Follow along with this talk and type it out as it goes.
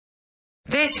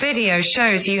This video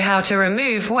shows you how to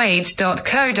remove wades.co.in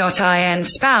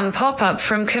spam pop-up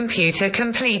from computer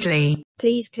completely.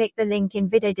 Please click the link in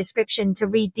video description to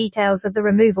read details of the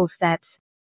removal steps.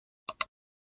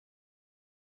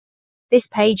 This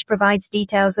page provides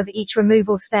details of each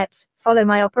removal steps. Follow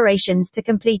my operations to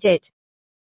complete it.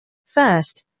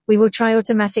 First, we will try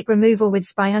automatic removal with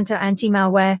SpyHunter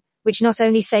anti-malware, which not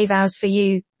only save hours for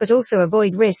you, but also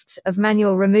avoid risks of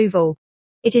manual removal.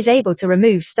 It is able to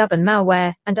remove stubborn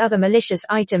malware and other malicious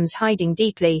items hiding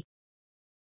deeply.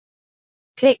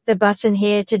 Click the button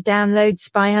here to download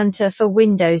SpyHunter for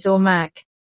Windows or Mac.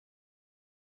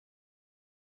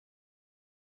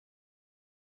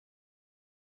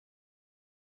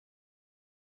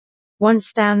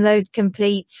 Once download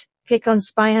completes, click on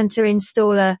SpyHunter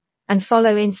Installer, and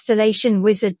follow Installation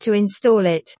Wizard to install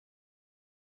it.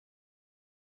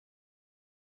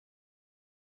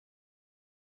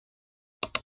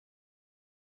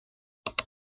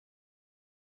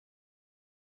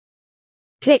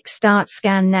 Click Start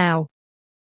Scan now.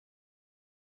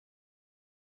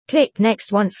 Click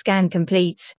Next once scan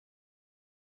completes.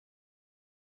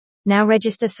 Now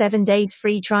register 7 days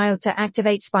free trial to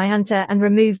activate SpyHunter and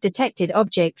remove detected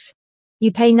objects.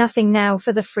 You pay nothing now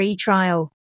for the free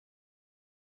trial.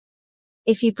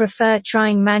 If you prefer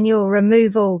trying manual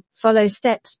removal, follow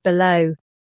steps below.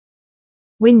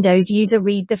 Windows user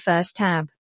read the first tab.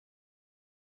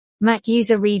 Mac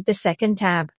user read the second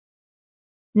tab.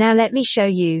 Now let me show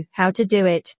you how to do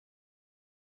it.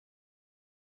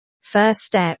 First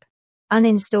step.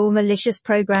 Uninstall malicious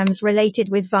programs related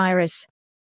with virus.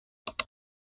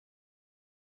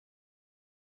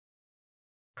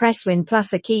 Press Win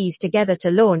plus A keys together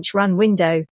to launch Run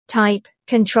window. Type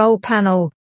Control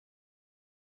Panel.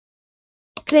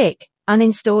 Click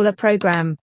Uninstall a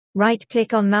program.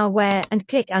 Right-click on malware and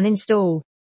click Uninstall.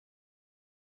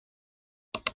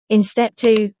 In step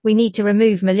 2, we need to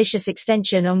remove malicious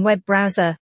extension on web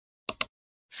browser.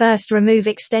 First, remove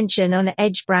extension on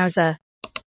Edge browser.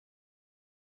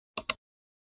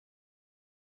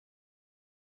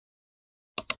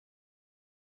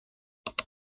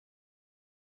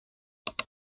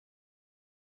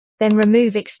 Then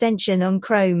remove extension on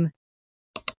Chrome.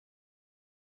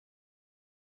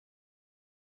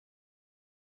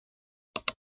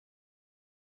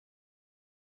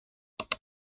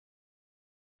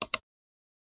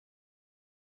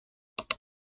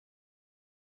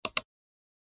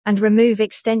 And remove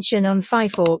extension on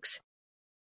Firefox.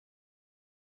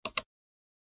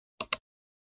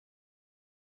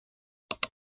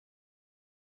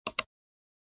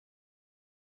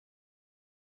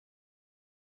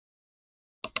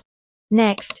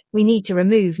 Next, we need to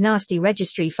remove nasty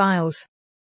registry files.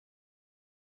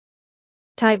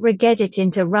 Type regedit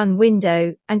into Run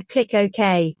window, and click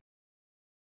OK.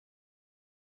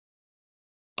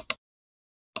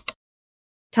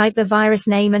 Type the virus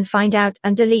name and find out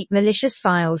and delete malicious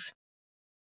files.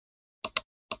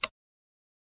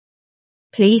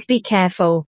 Please be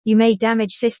careful. You may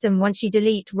damage system once you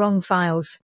delete wrong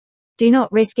files. Do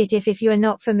not risk it if you are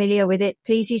not familiar with it.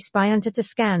 Please use SpyHunter to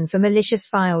scan for malicious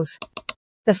files.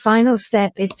 The final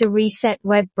step is to reset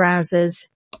web browsers.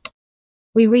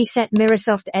 We reset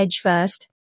Microsoft Edge first.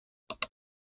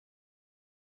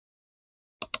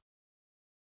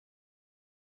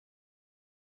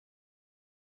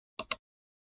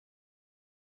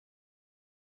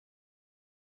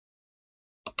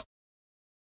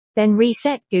 Then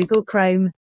reset Google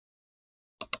Chrome.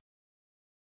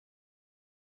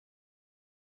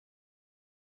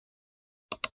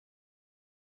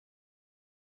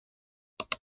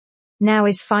 Now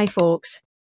is Firefox.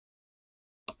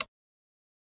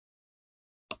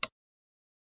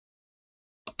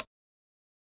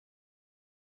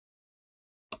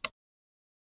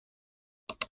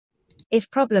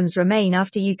 If problems remain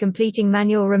after you completing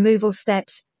manual removal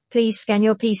steps, please scan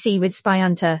your PC with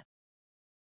SpyHunter.